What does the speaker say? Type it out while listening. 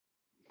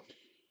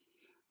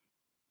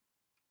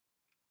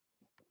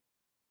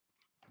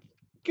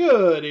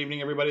Good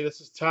evening, everybody. This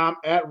is Tom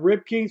at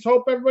Rip Kings.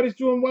 Hope everybody's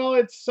doing well.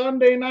 It's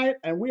Sunday night,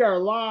 and we are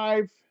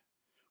live.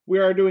 We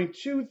are doing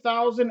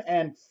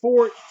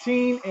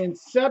 2014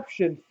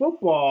 Inception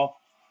football.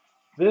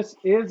 This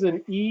is an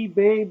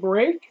eBay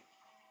break.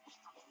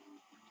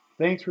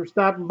 Thanks for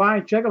stopping by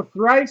and check out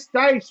Thrice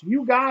Dice.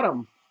 You got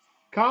them.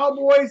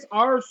 Cowboys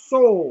are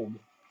sold.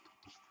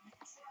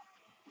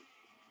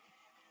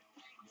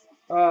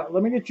 Let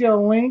me get you a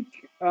link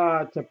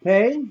to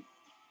pay.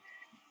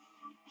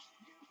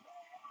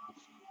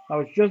 I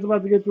was just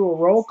about to get to a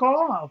roll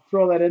call. I'll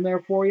throw that in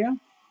there for you.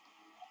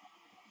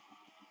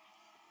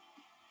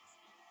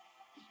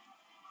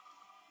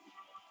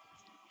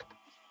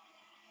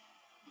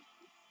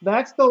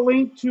 That's the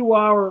link to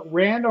our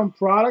random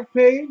product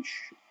page.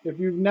 If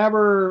you've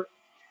never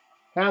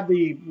had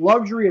the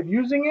luxury of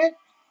using it,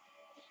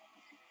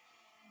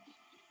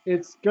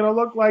 it's going to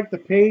look like the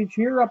page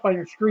here up on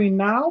your screen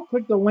now.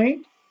 Click the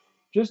link,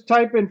 just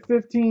type in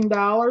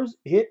 $15,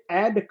 hit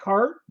add to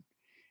cart,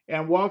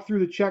 and walk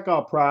through the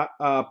checkout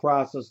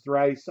process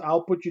thrice.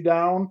 I'll put you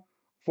down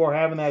for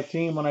having that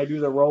team when I do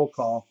the roll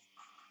call.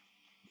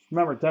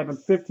 Remember, type in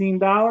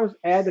 $15,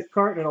 add to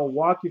cart, and it'll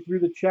walk you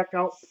through the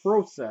checkout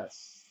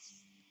process.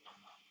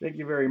 Thank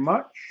you very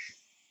much.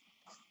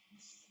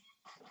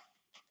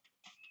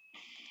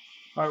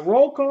 All right,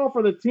 roll call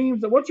for the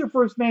teams. What's your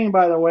first name,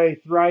 by the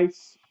way,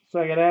 thrice, so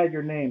I can add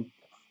your name?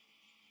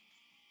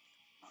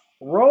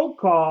 Roll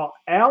call.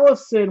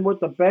 Allison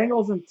with the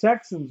Bengals and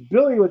Texans.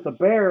 Billy with the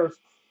Bears.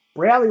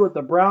 Bradley with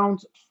the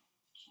Browns.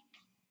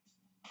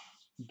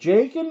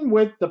 Jakin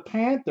with the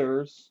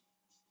Panthers,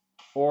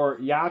 or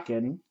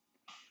Yakin.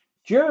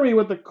 Jeremy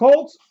with the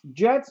Colts,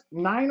 Jets,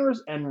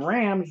 Niners, and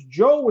Rams.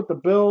 Joe with the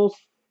Bills.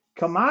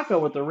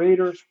 Kamaka with the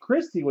Raiders.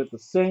 Christy with the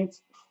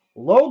Saints.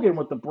 Logan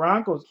with the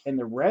Broncos and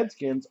the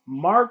Redskins.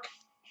 Mark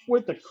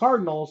with the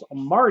Cardinals.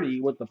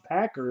 Marty with the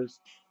Packers.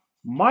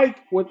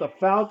 Mike with the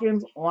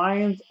Falcons,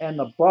 Lions, and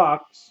the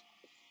Bucks.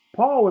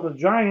 Paul with the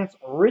Giants.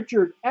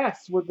 Richard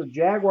S. with the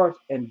Jaguars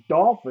and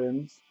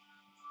Dolphins.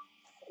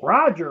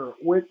 Roger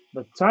with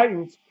the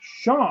Titans.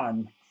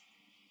 Sean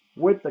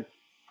with the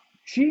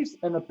Chiefs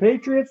and the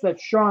Patriots.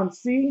 That's Sean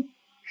C.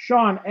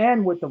 Sean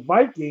N. with the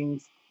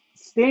Vikings.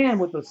 Stan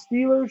with the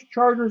Steelers,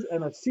 Chargers,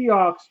 and the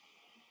Seahawks.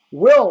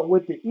 Will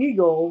with the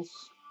Eagles.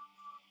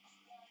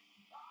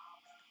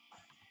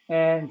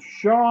 And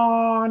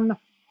Sean,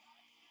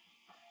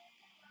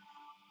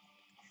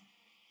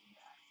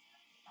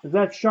 is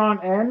that Sean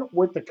N.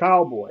 with the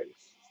Cowboys?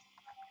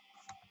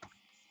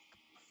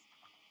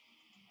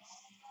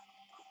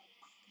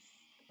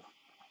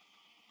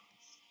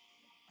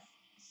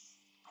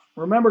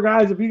 Remember,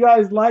 guys, if you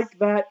guys like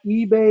that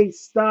eBay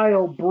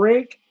style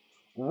break,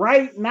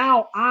 right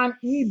now on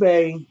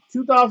eBay,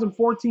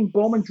 2014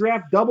 Bowman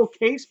Draft double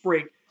case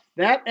break,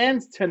 that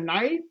ends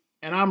tonight,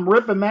 and I'm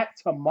ripping that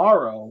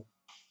tomorrow.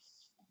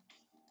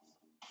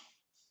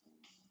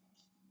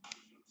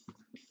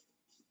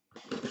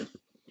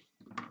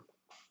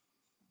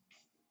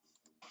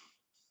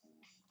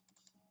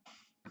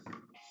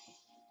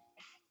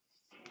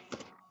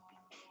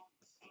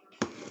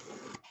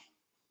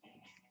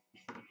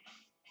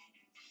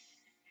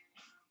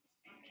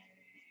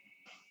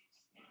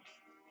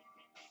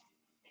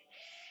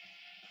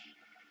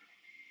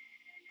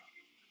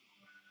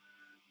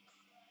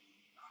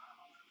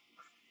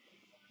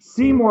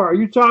 Seymour, are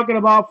you talking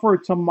about for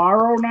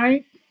tomorrow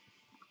night?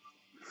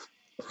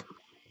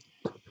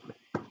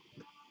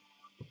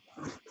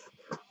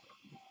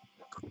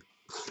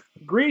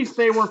 Greece,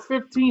 they were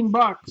 15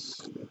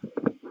 bucks,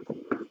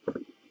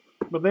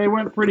 but they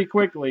went pretty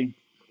quickly.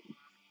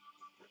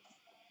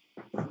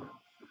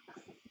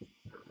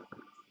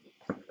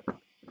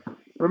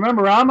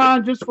 Remember, I'm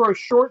on just for a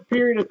short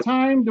period of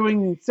time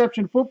doing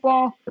Inception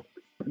football.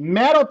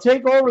 Matt will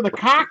take over the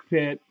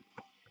cockpit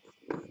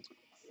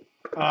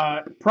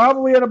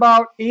probably at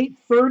about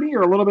 8:30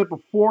 or a little bit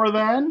before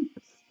then.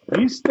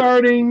 He's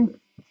starting.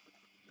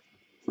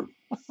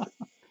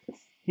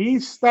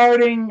 He's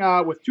starting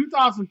with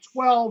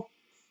 2012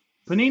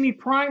 Panini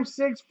Prime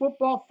 6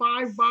 football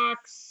 5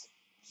 box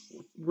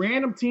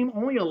random team,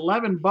 only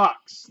 11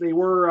 bucks. They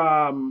were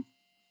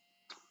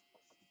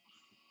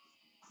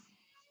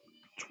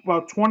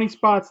about 20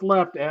 spots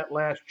left at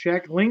last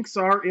check. Links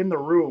are in the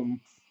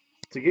room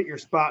to get your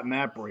spot in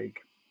that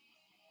break.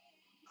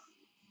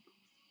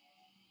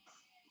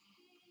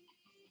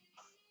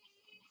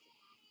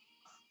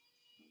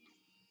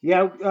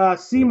 Yeah,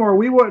 Seymour,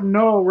 we wouldn't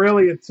know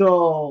really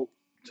until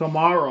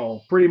tomorrow,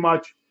 pretty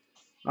much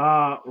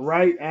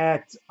right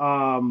at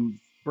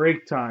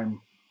break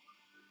time.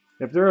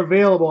 If they're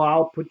available,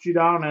 I'll put you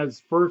down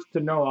as first to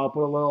know. I'll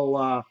put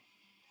a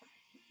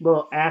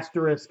little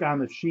asterisk on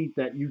the sheet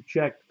that you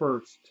checked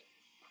first.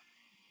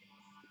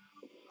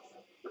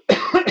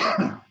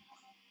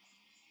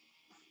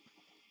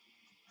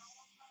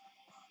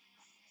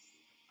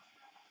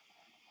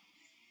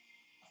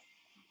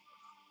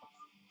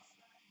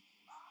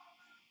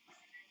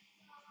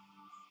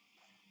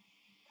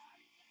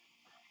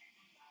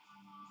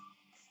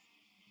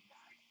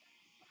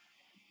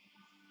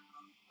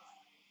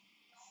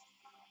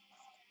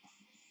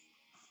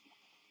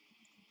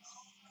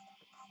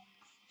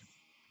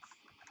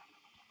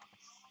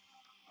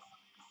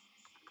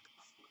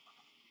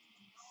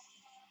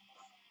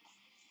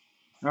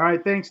 All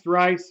right, thanks,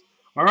 Thrice.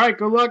 All right,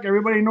 good luck.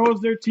 Everybody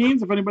knows their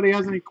teams. If anybody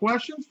has any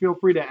questions, feel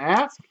free to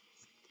ask.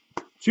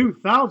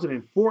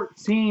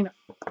 2014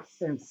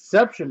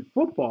 Inception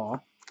football.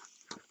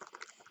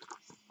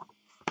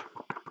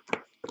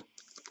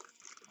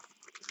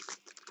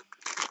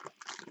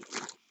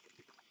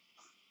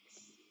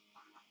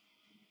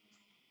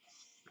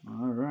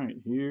 All right,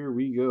 here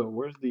we go.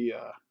 Where's the,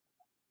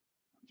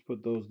 let's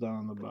put those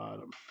down the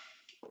bottom.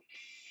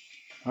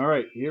 All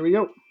right, here we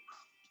go.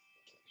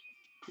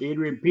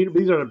 Adrian Peter,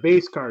 these are the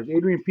base cards.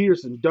 Adrian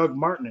Peterson, Doug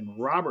Martin, and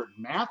Robert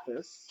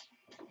Mathis.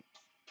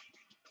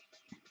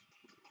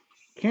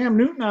 Cam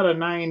Newton out of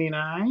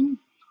 99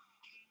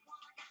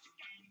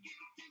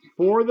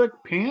 for the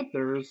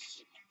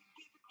Panthers.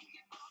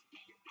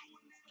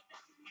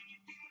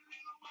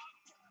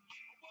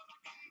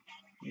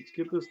 Let's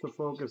get this to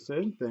focus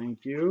in.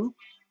 Thank you.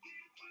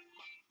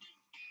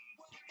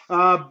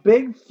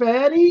 Big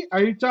Fatty,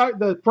 are you talking?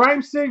 The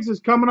Prime Six is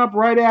coming up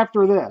right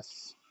after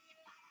this.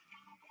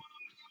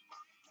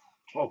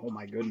 Oh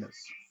my goodness.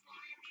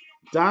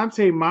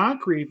 Dante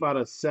Moncrief out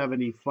of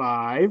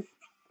 75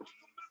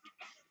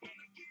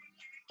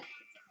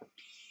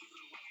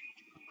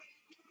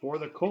 for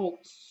the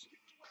Colts.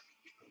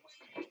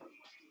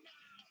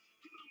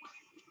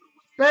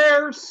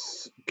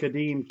 Bears,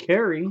 Kadeem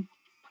Carey.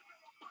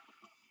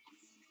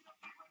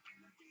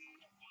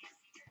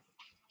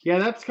 Yeah,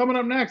 that's coming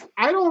up next.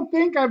 I don't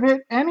think I've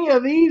hit any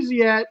of these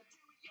yet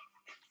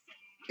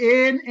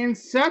in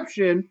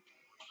Inception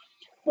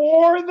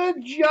for the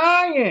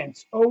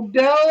Giants.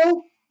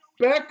 Odell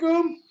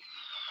Beckham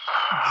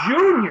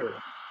Jr.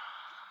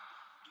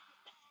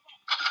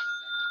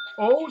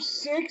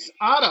 06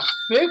 out of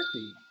 50.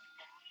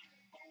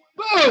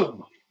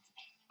 Boom!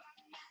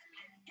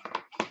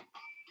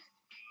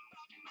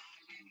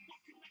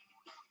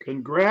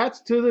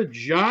 Congrats to the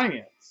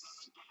Giants.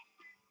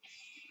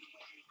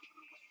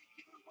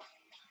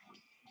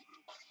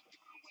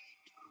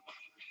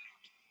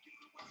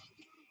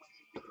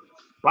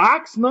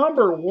 Box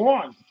number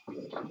 1.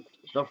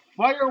 The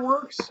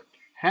fireworks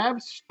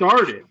have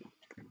started.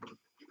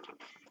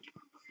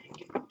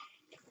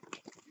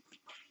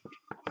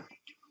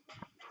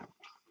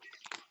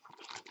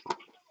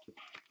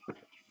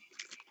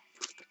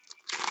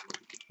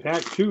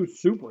 Pack 2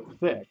 super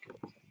thick.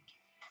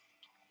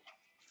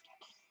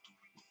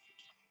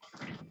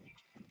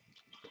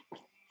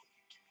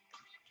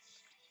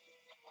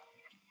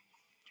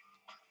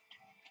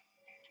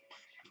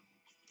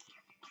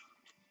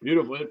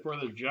 Beautiful hit for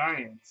the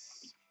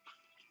Giants.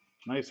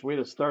 Nice way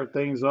to start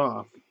things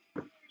off.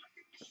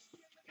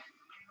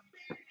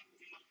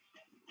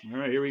 All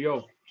right, here we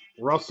go.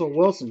 Russell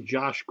Wilson,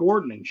 Josh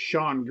Gordon, and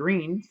Sean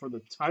Green for the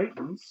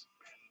Titans.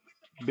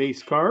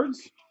 Base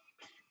cards.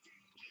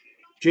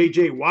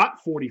 J.J.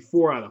 Watt,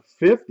 44 out of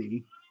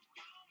 50.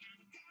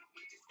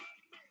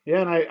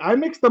 Yeah, and I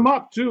mixed them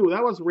up, too.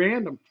 That was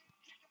random.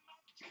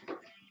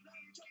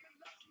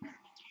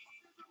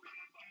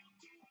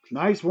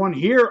 Nice one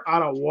here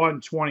out of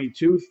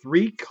 122.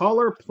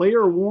 3-color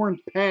player-worn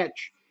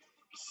patch.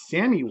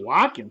 Sammy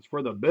Watkins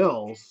for the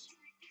Bills.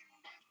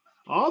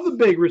 All the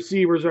big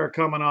receivers are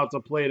coming out to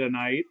play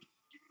tonight.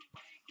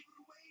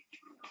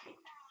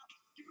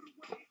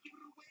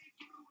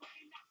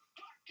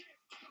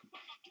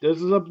 This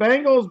is a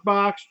Bengals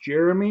box.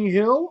 Jeremy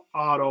Hill,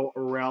 auto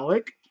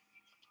relic.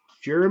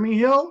 Jeremy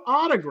Hill,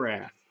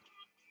 autograph.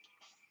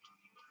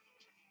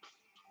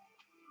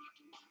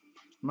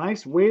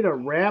 Nice way to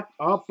wrap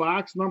up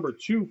box number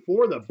 2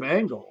 for the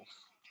Bengals.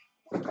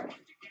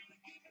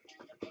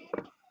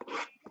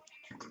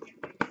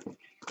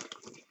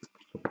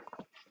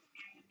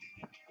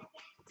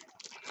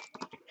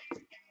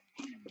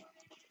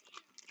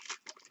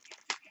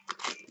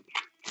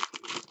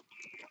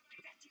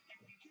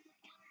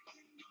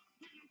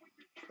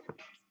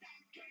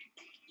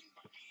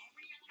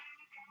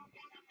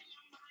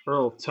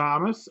 Earl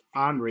Thomas,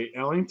 Andre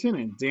Ellington,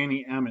 and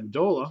Danny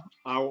Amendola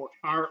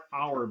are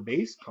our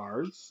base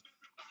cards.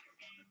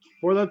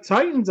 For the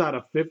Titans out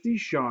of 50,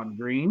 Sean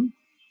Green.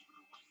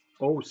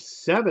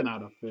 07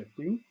 out of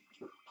 50.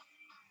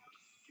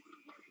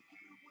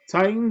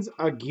 Titans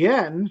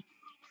again.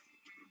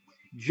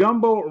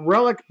 Jumbo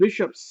Relic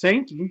Bishop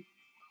Sankey.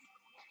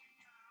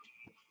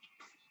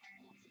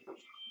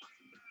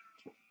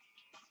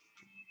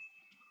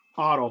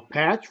 Auto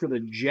patch for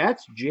the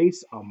Jets,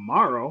 Jace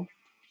Amaro.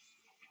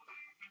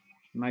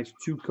 Nice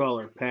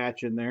 2-color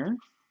patch in there.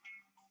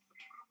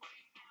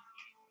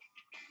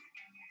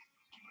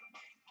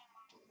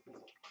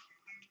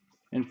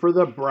 And for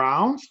the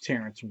Browns,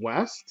 Terrence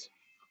West.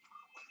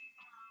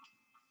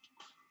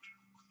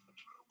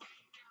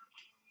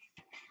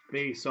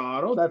 Base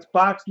auto. That's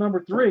box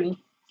number 3.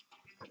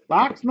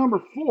 Box number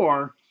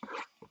 4.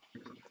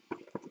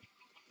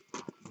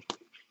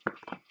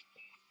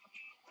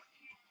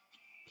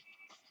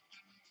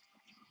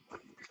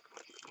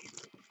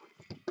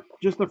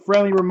 Just a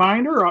friendly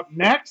reminder, up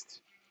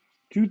next,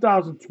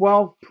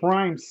 2012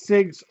 Prime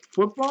Sigs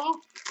football.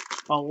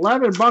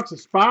 $11 a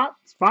spot.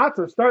 Spots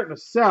are starting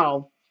to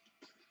sell.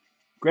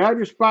 Grab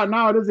your spot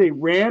now. It is a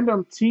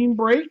random team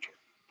break.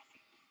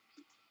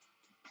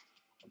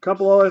 A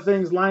couple other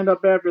things lined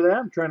up after that.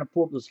 I'm trying to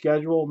pull up the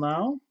schedule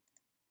now.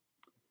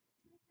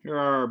 Here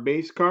are our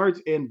base cards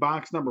in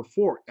box number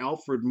 4.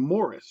 Alfred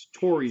Morris,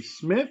 Torrey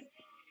Smith,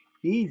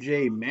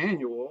 E.J.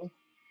 Manuel,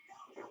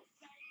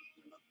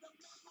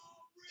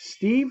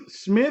 Steve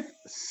Smith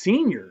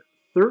Sr.,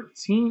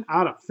 13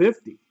 out of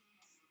 50.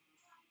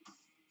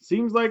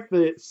 Seems like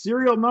the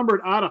serial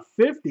numbered out of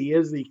 50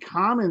 is the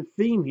common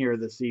theme here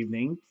this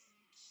evening.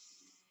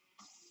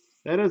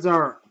 That is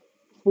our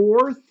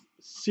 4th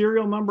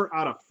serial number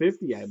out of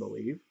 50, I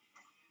believe.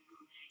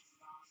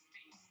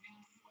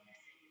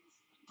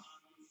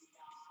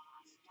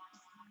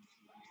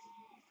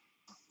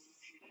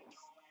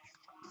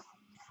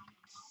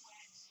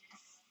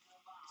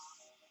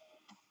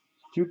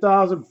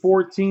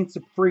 "2014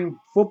 Supreme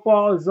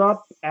Football" is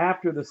up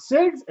after the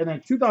 6, and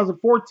then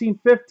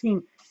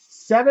 2014-15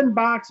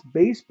 7-box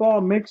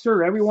baseball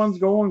mixer. Everyone's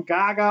going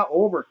gaga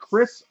over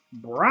Chris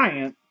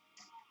Bryant.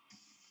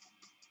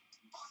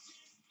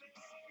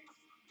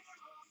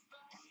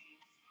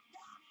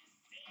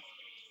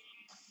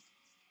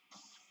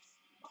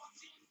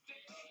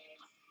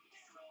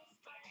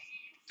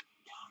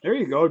 There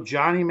you go,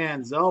 Johnny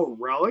Manziel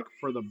relic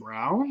for the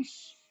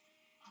Browns.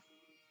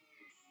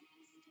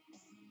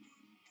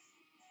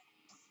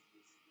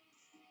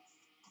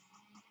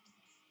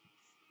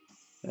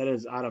 That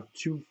is out of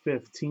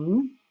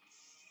 215.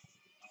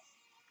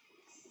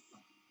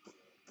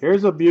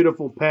 Here's a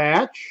beautiful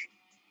patch.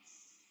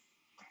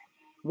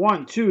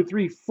 1, 2,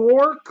 3,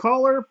 4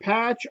 color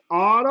patch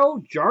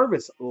auto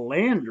Jarvis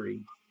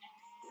Landry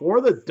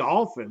for the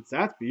Dolphins.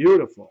 That's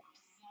beautiful.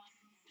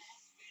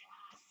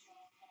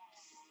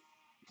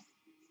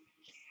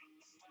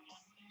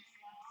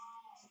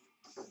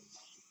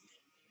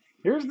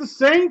 Here's the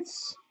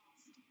Saints.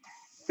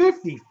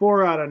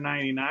 54 out of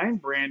 99,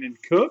 Brandon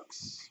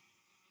Cooks.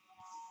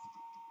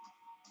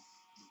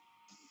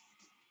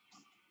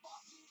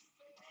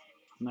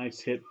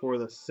 Nice hit for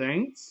the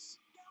Saints.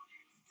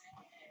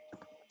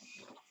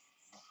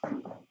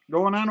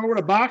 Going on over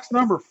to box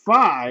number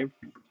 5.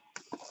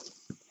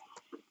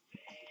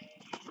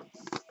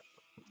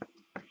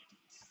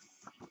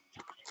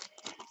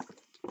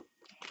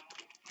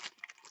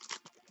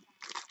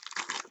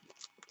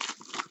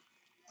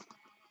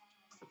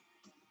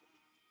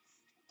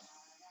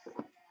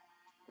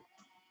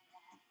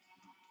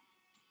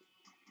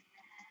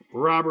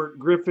 Robert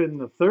Griffin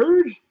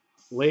III,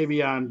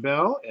 Le'Veon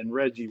Bell, and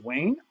Reggie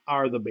Wayne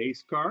are the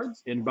base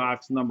cards in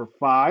box number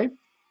 5.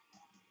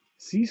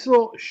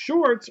 Cecil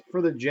Shorts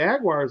for the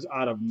Jaguars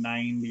out of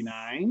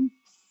 99.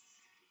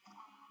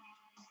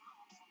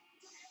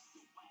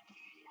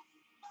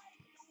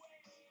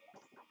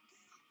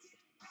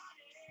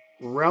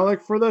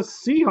 Relic for the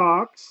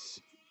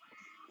Seahawks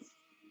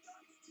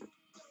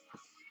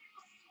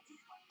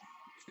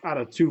out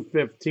of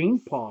 215,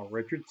 Paul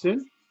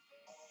Richardson.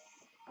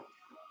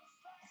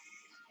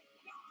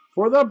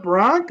 For the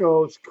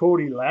Broncos,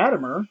 Cody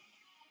Latimer.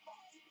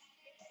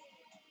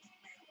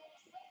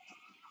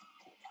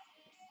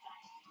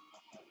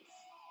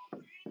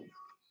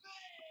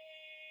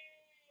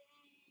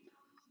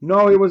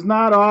 No, it was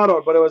not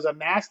auto, but it was a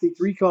nasty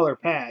 3-color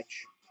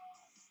patch.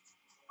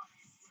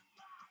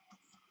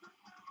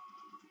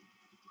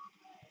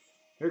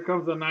 Here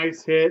comes a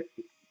nice hit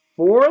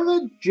for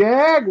the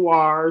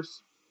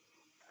Jaguars.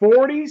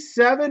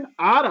 47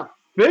 out of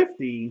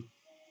 50.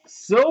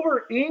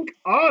 Silver ink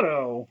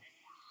auto.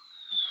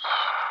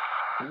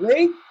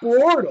 Blake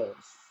Bortles.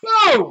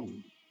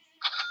 Boom!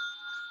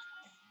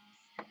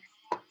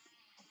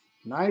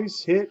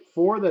 Nice hit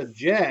for the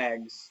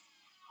Jags.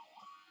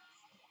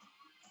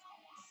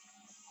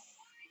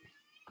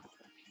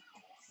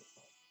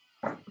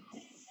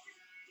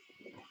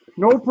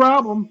 No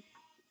problem.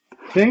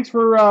 Thanks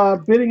for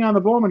bidding on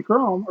the Bowman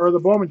Chrome, or the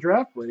Bowman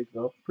Draft Break,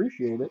 though.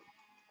 Appreciate it.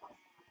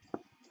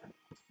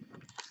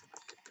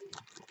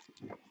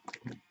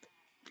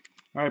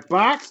 All right,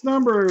 box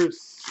number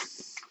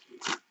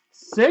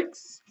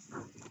 6,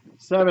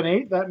 7,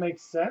 8. That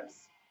makes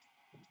sense.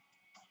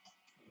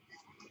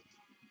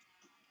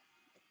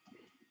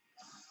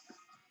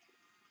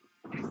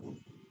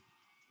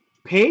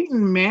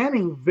 Peyton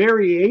Manning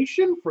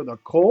variation for the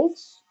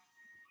Colts.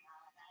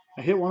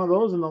 I hit one of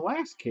those in the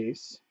last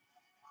case.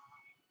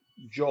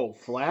 Joe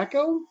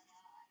Flacco.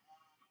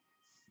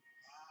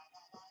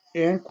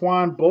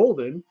 Anquan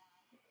Bolden.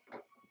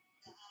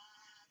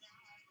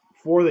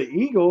 For the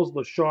Eagles,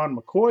 LaShawn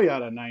McCoy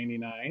out of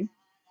 99.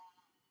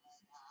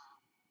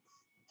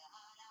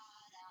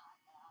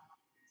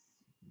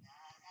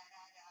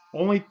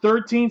 Only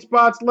 13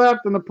 spots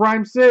left in the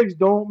Prime 6.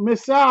 Don't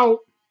miss out.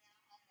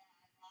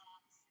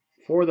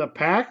 For the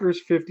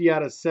Packers, 50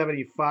 out of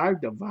 75,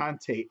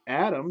 Devontae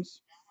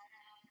Adams.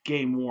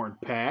 Game-worn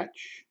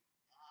patch.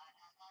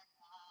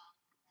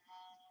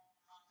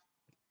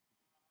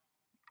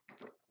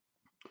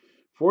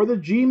 For the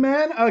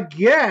G-Men,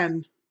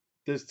 again,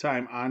 this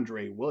time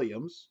Andre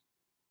Williams.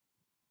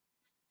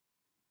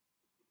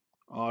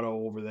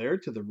 Auto over there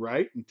to the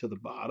right and to the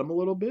bottom a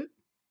little bit.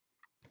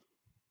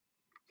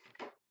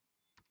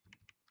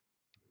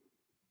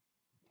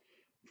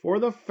 For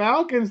the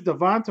Falcons,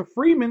 Devonta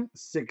Freeman,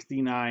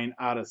 69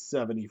 out of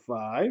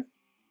 75.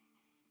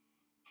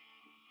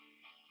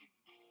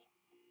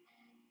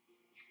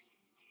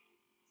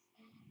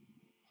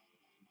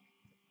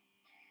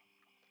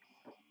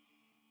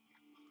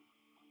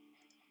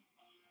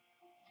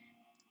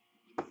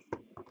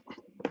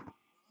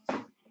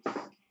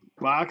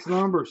 Box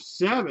number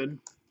 7.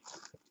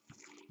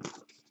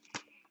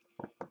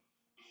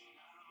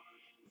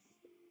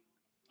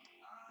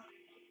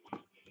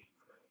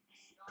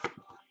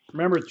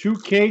 Remember, 2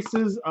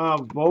 cases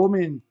of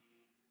Bowman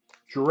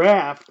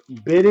draft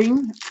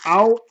bidding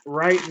out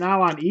right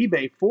now on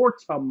eBay for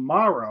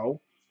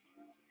tomorrow.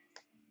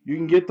 You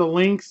can get the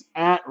links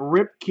at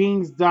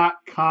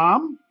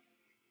ripkings.com.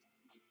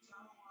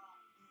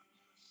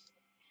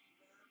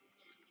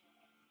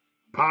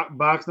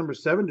 Box number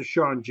 7,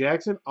 Deshaun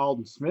Jackson,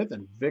 Alden Smith,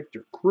 and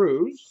Victor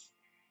Cruz.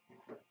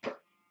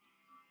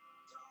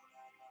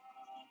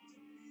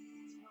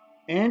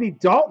 Andy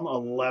Dalton,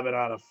 11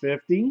 out of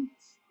 50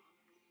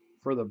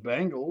 for the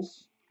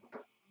Bengals.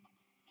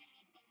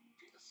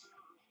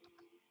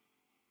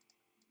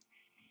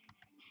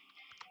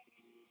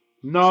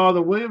 No,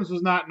 the Williams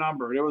was not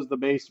numbered. It was the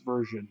base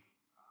version.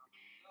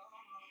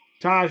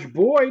 Taj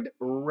Boyd,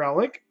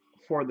 relic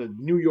for the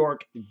New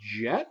York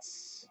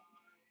Jets.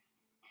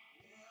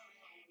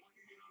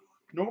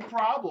 No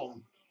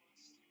problem.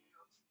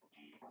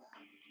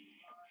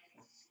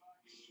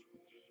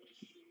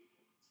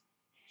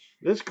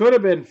 This could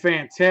have been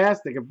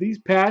fantastic if these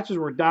patches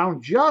were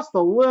down just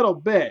a little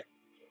bit.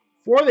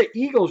 For the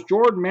Eagles,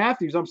 Jordan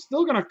Matthews, I'm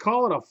still going to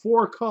call it a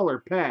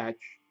 4-color patch.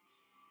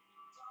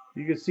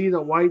 You can see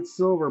the white,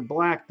 silver,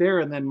 black there,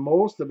 and then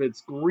most of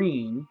it's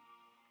green.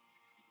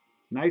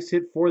 Nice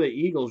hit for the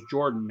Eagles,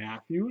 Jordan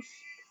Matthews.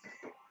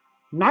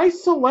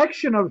 Nice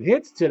selection of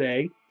hits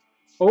today.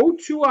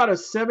 02 out of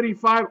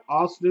 75,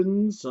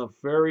 Austin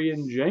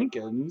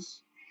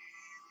Seferian-Jenkins.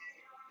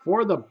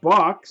 For the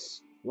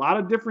Bucks, a lot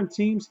of different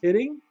teams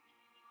hitting.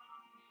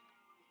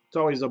 It's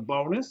always a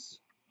bonus.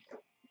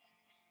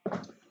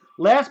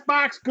 Last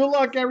box. Good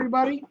luck,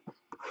 everybody.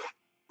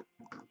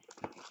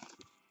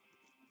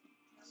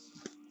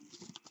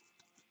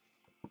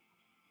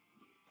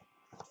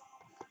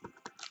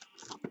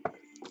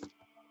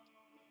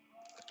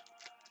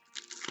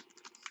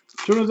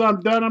 As soon as I'm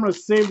done, I'm going to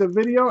save the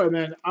video, and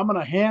then I'm going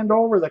to hand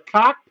over the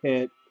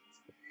cockpit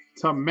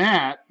to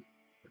Matt,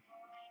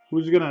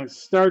 who's going to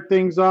start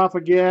things off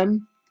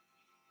again.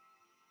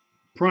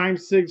 Prime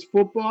 6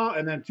 football,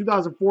 and then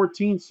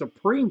 2014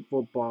 Supreme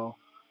football.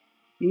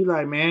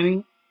 Eli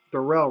Manning,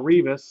 Darrelle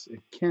Revis,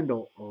 and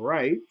Kendall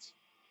Wright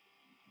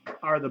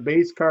are the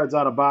base cards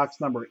out of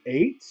box number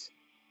 8.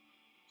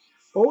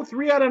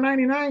 03 out of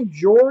 99,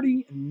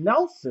 Jordy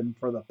Nelson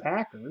for the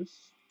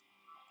Packers.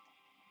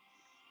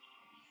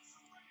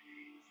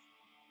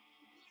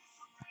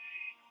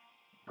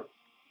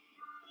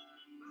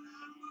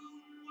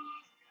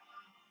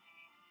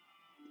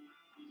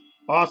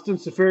 Austin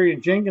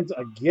Seferian-Jenkins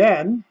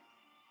again.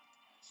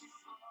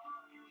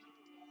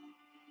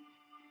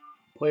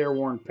 Player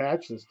worn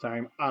patch this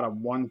time out of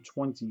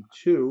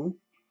 122.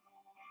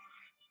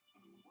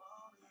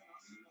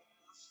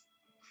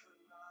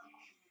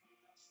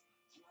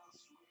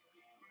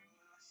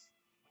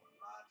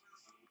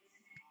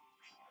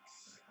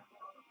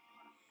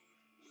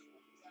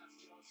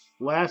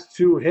 Last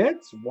 2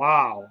 hits.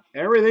 Wow.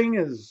 Everything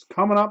is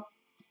coming up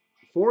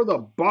for the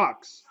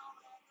Bucks.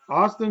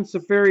 Austin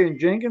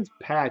Seferian-Jenkins,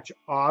 patch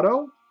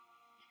auto.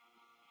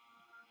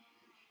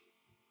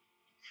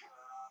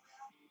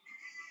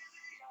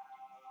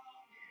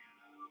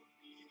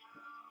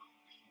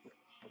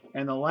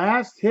 And the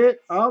last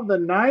hit of the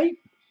night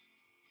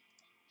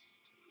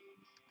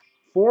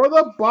for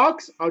the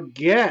Bucks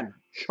again,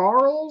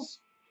 Charles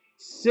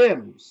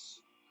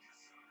Sims.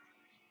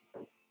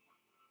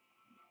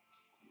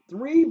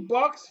 3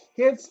 Bucks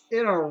hits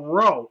in a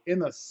row in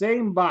the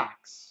same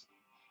box.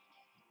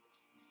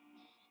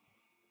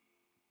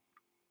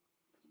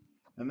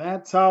 And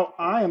that's how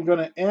I am going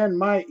to end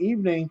my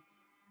evening.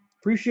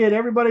 Appreciate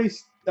everybody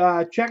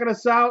checking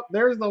us out.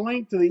 There's the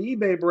link to the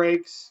eBay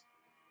breaks.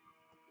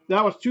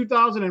 That was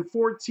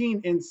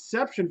 2014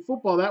 Inception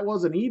football. That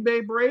was an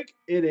eBay break.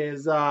 It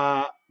is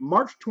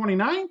March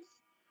 29th.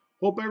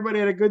 Hope everybody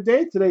had a good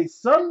day. Today's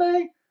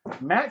Sunday.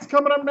 Matt's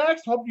coming up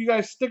next. Hope you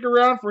guys stick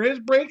around for his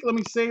break. Let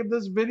me save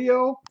this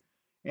video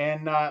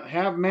and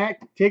have Matt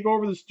take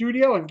over the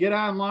studio and get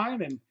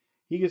online, and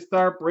he can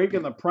start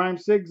breaking the Prime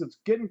 6. It's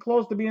getting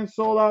close to being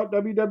sold out.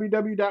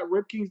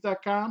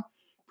 www.ripkings.com.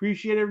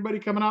 Appreciate everybody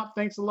coming out.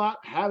 Thanks a lot.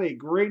 Have a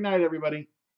great night, everybody.